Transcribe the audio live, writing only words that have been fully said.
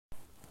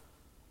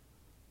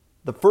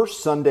The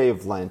first Sunday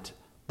of Lent,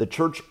 the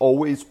Church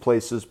always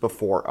places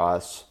before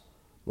us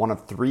one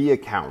of three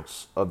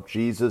accounts of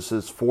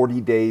Jesus'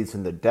 40 days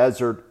in the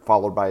desert,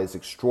 followed by his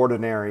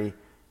extraordinary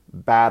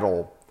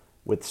battle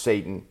with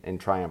Satan and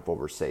triumph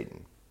over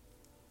Satan.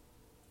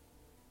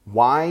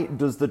 Why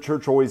does the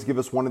Church always give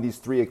us one of these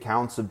three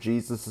accounts of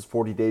Jesus'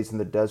 40 days in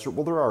the desert?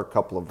 Well, there are a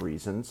couple of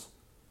reasons.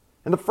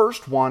 And the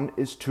first one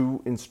is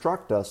to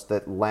instruct us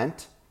that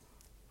Lent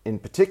in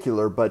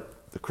particular,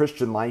 but the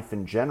Christian life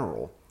in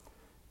general,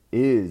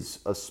 is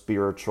a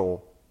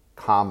spiritual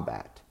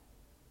combat.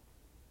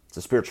 It's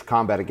a spiritual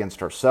combat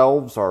against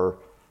ourselves, our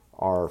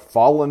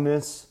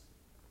fallenness,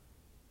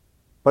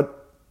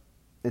 but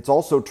it's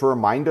also to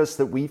remind us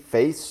that we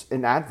face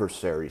an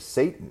adversary,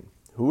 Satan,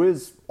 who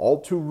is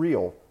all too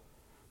real,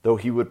 though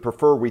he would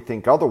prefer we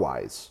think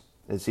otherwise,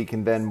 as he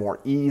can then more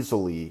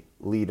easily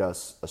lead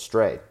us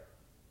astray.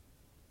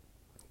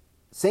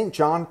 St.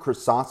 John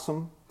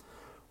Chrysostom,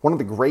 one of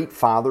the great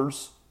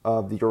fathers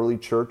of the early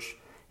church,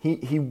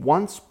 he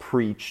once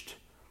preached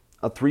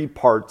a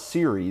three-part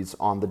series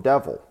on the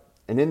devil.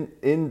 And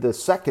in the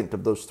second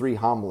of those three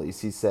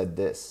homilies, he said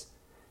this: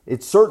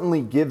 "It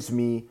certainly gives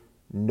me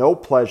no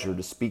pleasure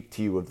to speak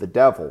to you of the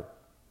devil,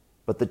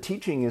 but the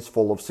teaching is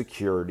full of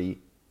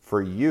security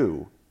for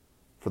you,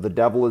 for the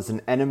devil is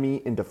an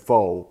enemy and a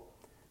foe,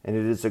 and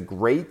it is a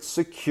great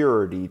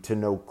security to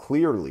know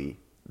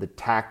clearly the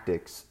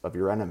tactics of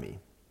your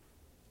enemy."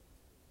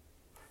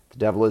 The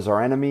devil is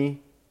our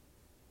enemy.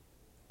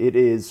 It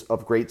is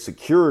of great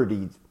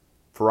security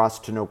for us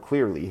to know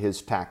clearly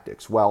his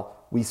tactics. Well,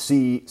 we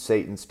see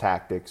Satan's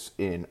tactics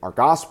in our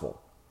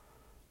gospel,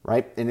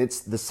 right? And it's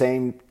the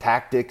same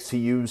tactics he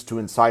used to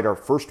incite our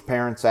first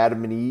parents,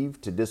 Adam and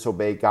Eve, to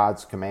disobey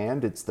God's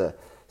command. It's the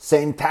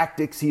same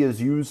tactics he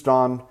has used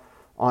on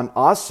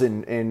us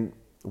and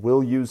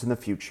will use in the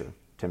future: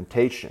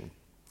 temptation.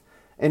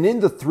 And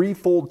in the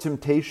threefold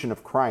temptation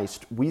of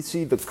Christ, we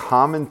see the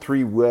common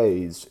three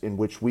ways in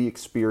which we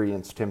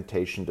experience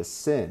temptation to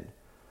sin,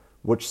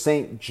 which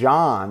St.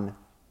 John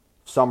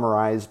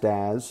summarized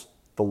as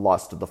the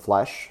lust of the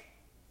flesh,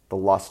 the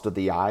lust of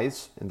the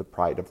eyes, and the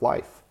pride of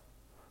life.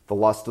 The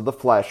lust of the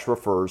flesh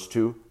refers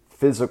to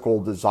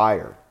physical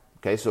desire.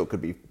 Okay, so it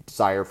could be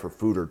desire for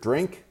food or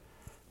drink,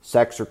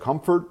 sex or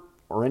comfort,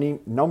 or any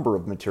number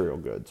of material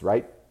goods,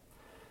 right?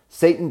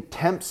 Satan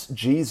tempts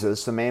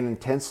Jesus, a man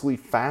intensely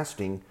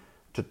fasting,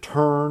 to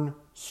turn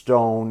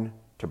stone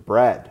to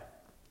bread.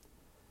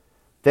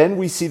 Then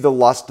we see the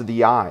lust of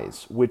the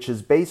eyes, which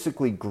is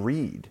basically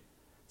greed.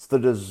 It's the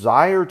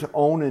desire to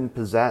own and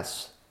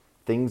possess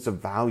things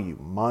of value,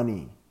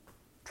 money,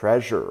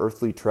 treasure,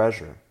 earthly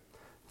treasure.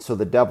 So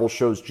the devil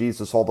shows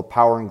Jesus all the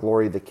power and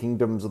glory of the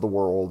kingdoms of the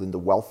world and the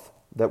wealth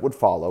that would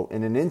follow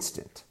in an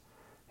instant,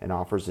 and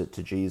offers it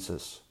to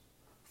Jesus.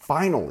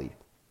 Finally,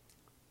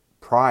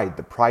 pride,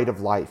 the pride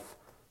of life,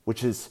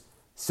 which is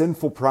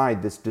sinful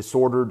pride, this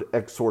disordered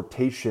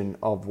exhortation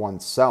of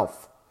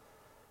oneself.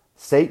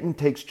 Satan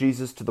takes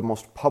Jesus to the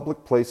most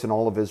public place in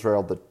all of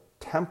Israel, the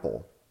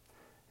temple,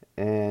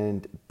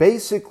 and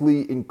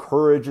basically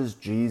encourages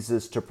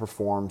Jesus to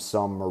perform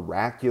some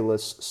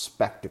miraculous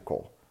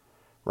spectacle,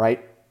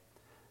 right?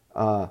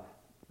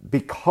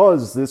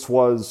 Because this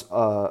was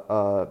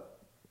the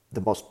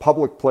most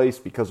public place,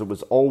 because it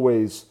was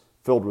always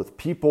filled with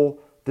people,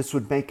 this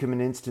would make him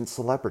an instant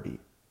celebrity,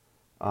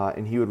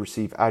 and he would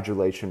receive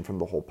adulation from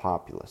the whole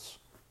populace.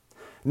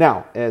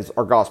 Now, as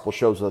our gospel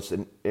shows us,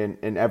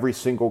 in every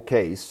single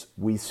case,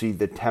 we see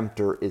the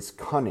tempter is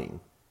cunning,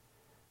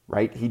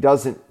 right? He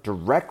doesn't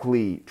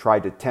directly try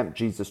to tempt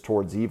Jesus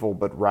towards evil,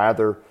 but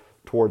rather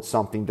towards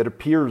something that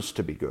appears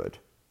to be good.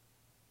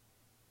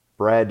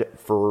 Bread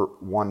for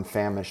one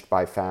famished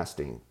by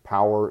fasting,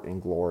 power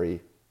and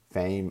glory,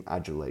 fame,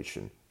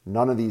 adulation.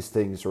 None of these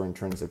things are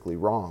intrinsically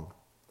wrong.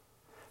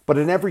 But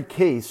in every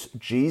case,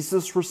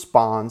 Jesus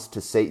responds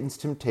to Satan's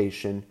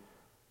temptation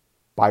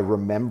by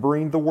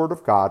remembering the Word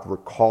of God,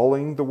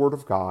 recalling the Word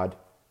of God,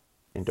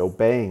 and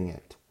obeying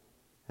it.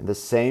 And the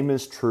same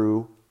is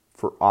true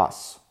for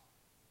us.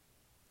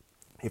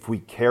 If we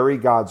carry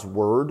God's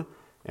Word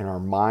in our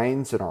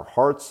minds and our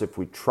hearts, if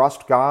we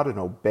trust God and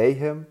obey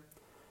Him,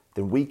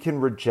 then we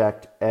can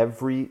reject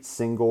every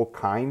single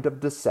kind of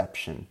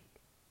deception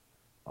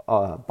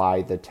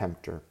by the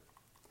tempter.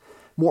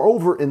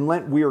 Moreover, in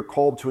Lent, we are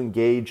called to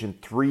engage in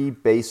three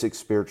basic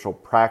spiritual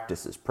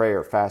practices: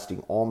 prayer,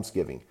 fasting,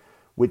 almsgiving,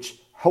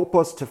 which help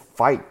us to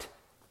fight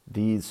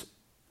this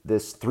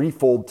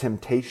threefold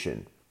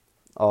temptation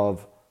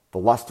of the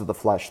lust of the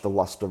flesh, the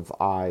lust of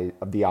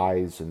the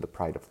eyes, and the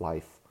pride of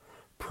life.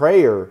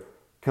 Prayer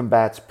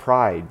combats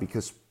pride,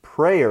 because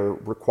prayer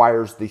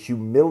requires the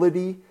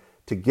humility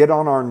to get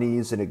on our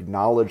knees and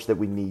acknowledge that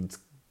we need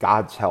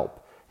God's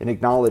help, and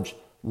acknowledge,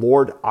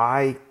 Lord,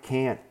 I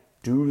can't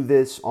do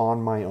this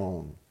on my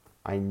own.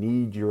 I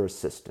need your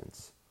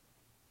assistance.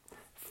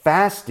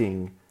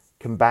 Fasting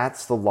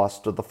combats the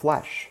lust of the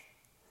flesh.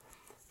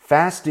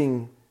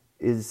 Fasting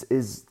is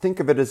think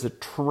of it as a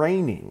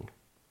training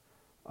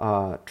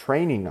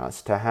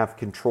us to have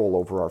control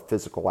over our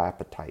physical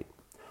appetite.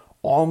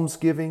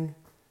 Almsgiving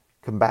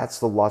combats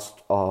the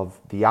lust of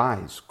the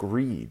eyes,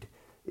 greed.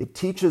 It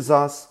teaches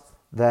us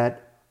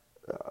that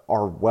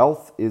our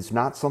wealth is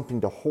not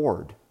something to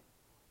hoard,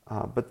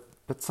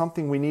 but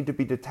something we need to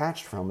be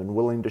detached from and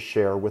willing to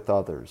share with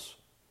others.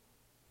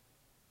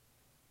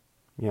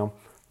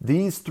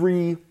 These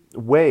three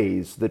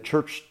ways the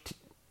church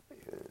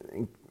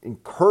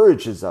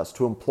encourages us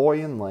to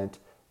employ in Lent,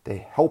 they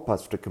help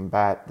us to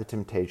combat the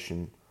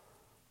temptations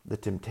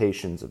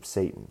of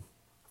Satan.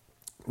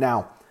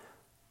 Now,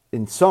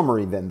 in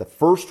summary then, the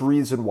first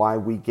reason why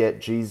we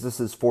get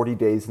Jesus' 40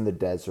 days in the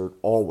desert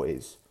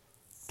always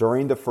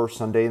during the first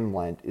Sunday in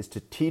Lent is to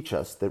teach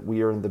us that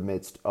we are in the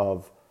midst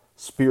of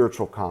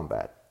spiritual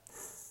combat.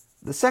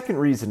 The second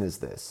reason is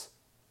this.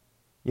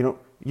 You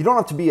don't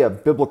have to be a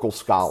biblical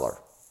scholar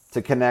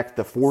to connect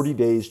the 40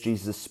 days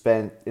Jesus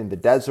spent in the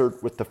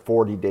desert with the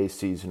 40-day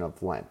season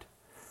of Lent.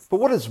 But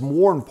what is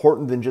more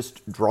important than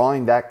just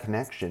drawing that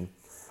connection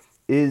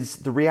is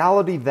the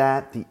reality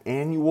that the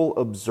annual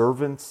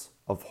observance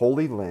of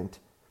Holy Lent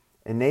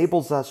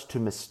enables us to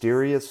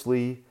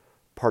mysteriously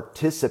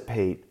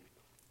participate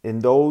in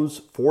those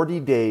 40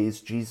 days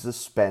Jesus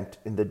spent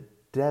in the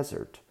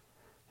desert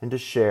and to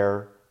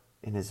share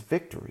in his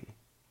victory.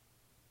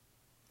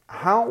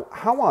 How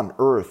on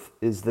earth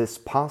is this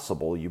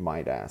possible, you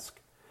might ask?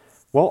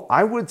 Well,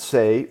 I would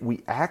say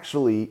we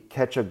actually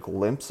catch a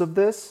glimpse of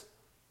this,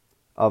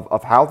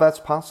 of how that's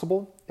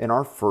possible, in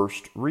our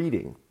first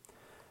reading.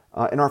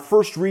 In our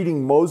first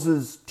reading,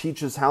 Moses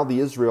teaches how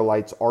the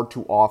Israelites are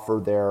to offer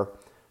their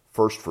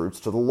first fruits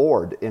to the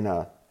Lord in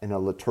a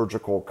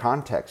liturgical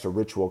context, a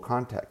ritual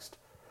context.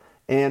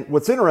 And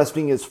what's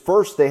interesting is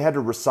first they had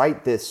to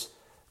recite this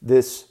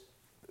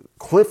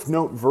Cliff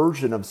Note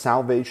version of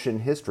salvation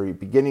history,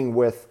 beginning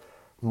with,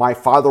 "My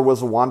father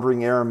was a wandering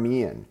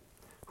Aramean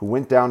who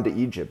went down to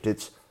Egypt."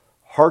 It's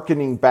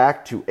hearkening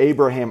back to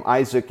Abraham,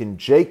 Isaac, and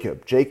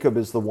Jacob. Jacob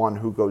is the one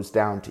who goes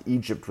down to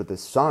Egypt with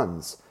his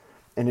sons.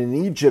 And in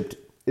Egypt,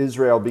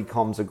 Israel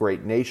becomes a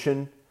great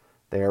nation.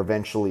 They are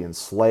eventually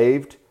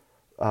enslaved,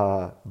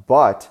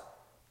 but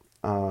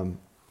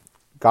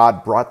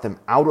God brought them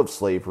out of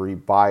slavery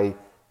by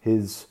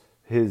his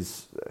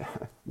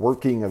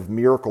working of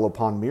miracle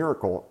upon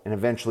miracle, and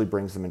eventually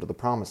brings them into the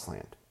promised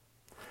land.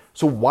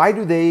 So why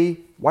do the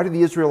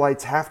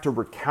Israelites have to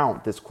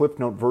recount this Cliff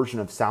Note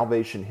version of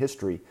salvation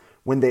history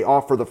when they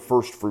offer the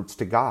first fruits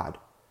to God?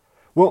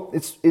 Well,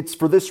 it's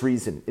for this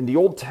reason. In the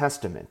Old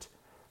Testament,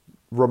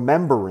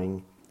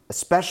 remembering,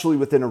 especially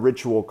within a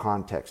ritual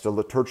context, a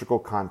liturgical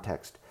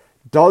context,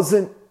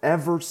 doesn't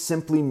ever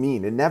simply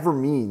mean, it never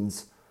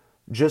means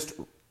just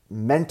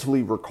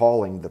mentally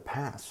recalling the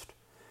past.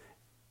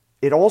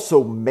 It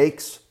also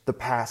makes the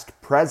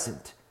past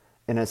present,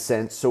 in a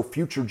sense, so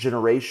future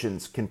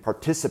generations can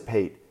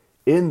participate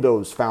in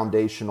those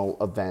foundational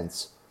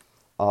events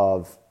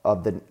of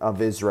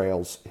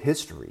Israel's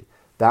history.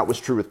 That was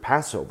true with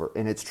Passover,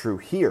 and it's true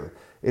here.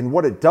 And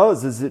what it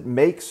does is it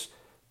makes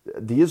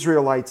the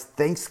Israelites'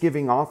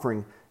 thanksgiving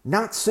offering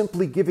not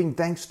simply giving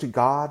thanks to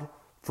God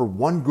for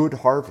one good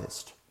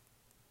harvest,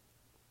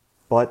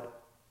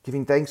 but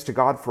giving thanks to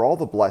God for all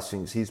the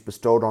blessings he's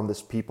bestowed on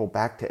this people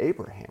back to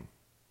Abraham.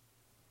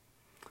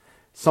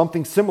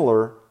 Something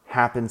similar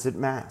happens at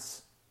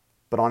Mass,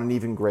 but on an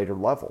even greater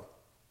level.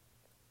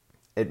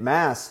 At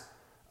Mass,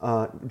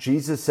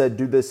 Jesus said,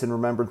 "Do this in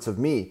remembrance of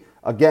me."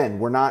 Again,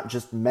 we're not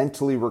just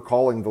mentally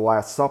recalling the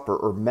Last Supper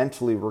or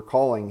mentally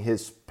recalling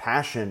his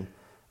passion,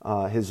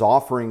 his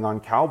offering on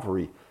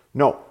Calvary.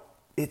 No,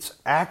 it's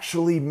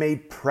actually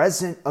made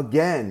present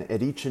again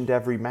at each and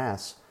every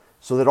Mass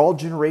so that all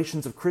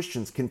generations of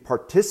Christians can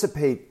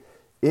participate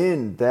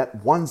in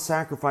that one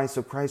sacrifice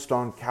of Christ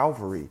on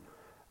Calvary,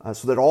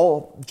 so that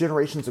all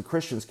generations of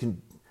Christians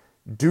can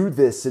do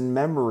this in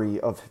memory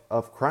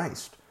of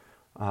Christ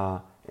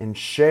and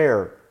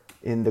share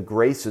in the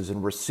graces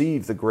and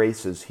receive the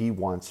graces he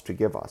wants to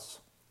give us.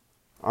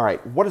 All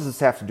right, what does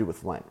this have to do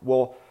with Lent?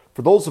 Well,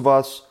 for those of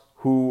us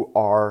who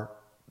are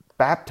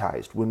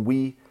baptized, when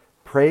we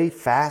pray,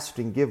 fast,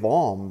 and give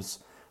alms,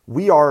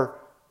 we are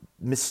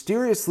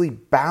mysteriously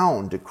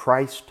bound to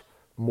Christ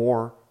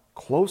more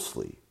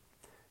closely.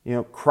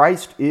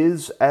 Christ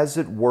is, as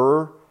it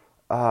were,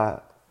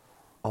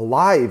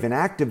 alive and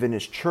active in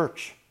his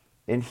church,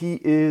 and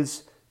he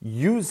is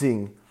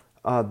using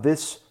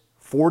this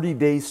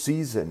 40-day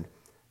season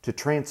to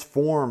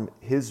transform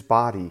his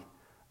body.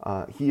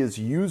 He is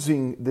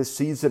using this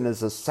season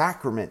as a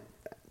sacrament,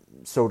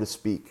 so to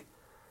speak,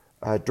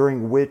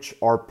 during which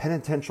our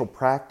penitential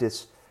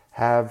practice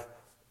have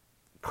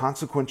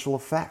consequential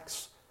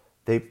effects.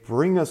 They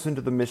bring us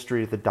into the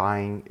mystery of the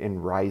dying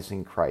and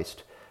rising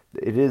Christ.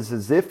 It is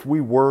as if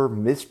we were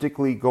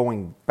mystically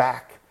going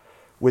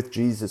with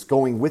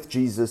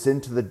Jesus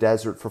into the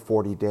desert for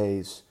 40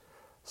 days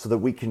so that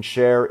we can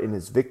share in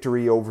his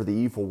victory over the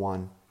evil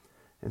one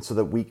and so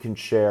that we can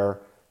share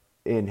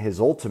in his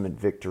ultimate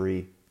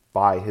victory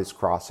by his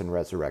cross and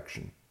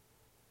resurrection.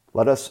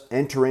 Let us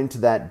enter into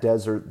that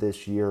desert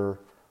this year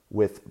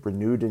with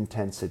renewed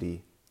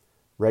intensity,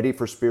 ready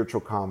for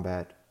spiritual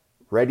combat,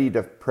 ready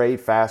to pray,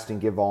 fast,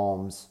 and give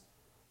alms,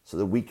 so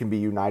that we can be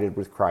united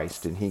with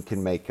Christ and he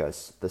can make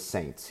us the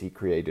saints he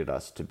created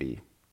us to be.